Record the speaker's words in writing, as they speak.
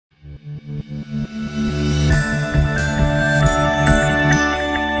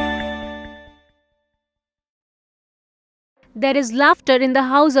There is laughter in the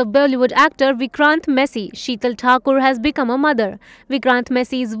house of Bollywood actor Vikrant Massey. Sheetal Thakur has become a mother. Vikrant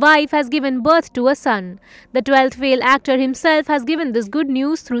Massey's wife has given birth to a son. The 12th fail actor himself has given this good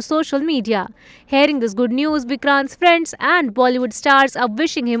news through social media. Hearing this good news, Vikrant's friends and Bollywood stars are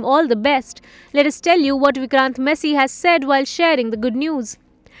wishing him all the best. Let us tell you what Vikrant Massey has said while sharing the good news.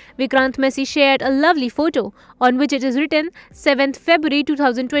 Vikrant Massey shared a lovely photo on which it is written, 7th February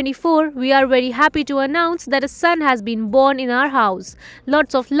 2024, we are very happy to announce that a son has been born in our house.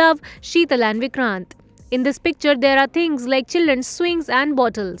 Lots of love, Sheetal and Vikrant. In this picture, there are things like children's swings and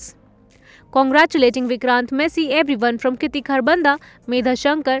bottles. Congratulating Vikrant Massey, everyone from Kiti Kharbanda, Medha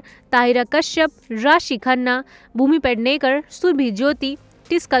Shankar, Tahira Kashyap, Rashi Khanna, Bhumi Pednekar, Surbhi Jyoti,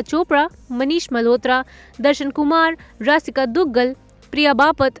 Tiska Chopra, Manish Malhotra, Darshan Kumar, Rasika Duggal, Priya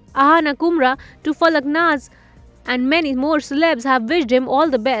Bapat, Ahana Kumra to Falak Naz and many more celebs have wished him all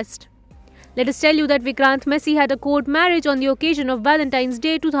the best. Let us tell you that Vikrant Massey had a court marriage on the occasion of Valentine's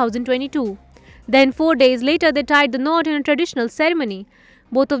Day 2022. Then 4 days later they tied the knot in a traditional ceremony.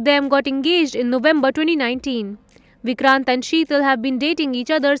 Both of them got engaged in November 2019. Vikrant and Sheetal have been dating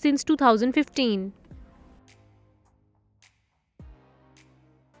each other since 2015.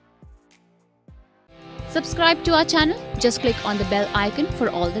 Subscribe to our channel. Just click on the bell icon for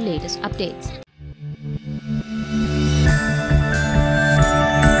all the latest updates.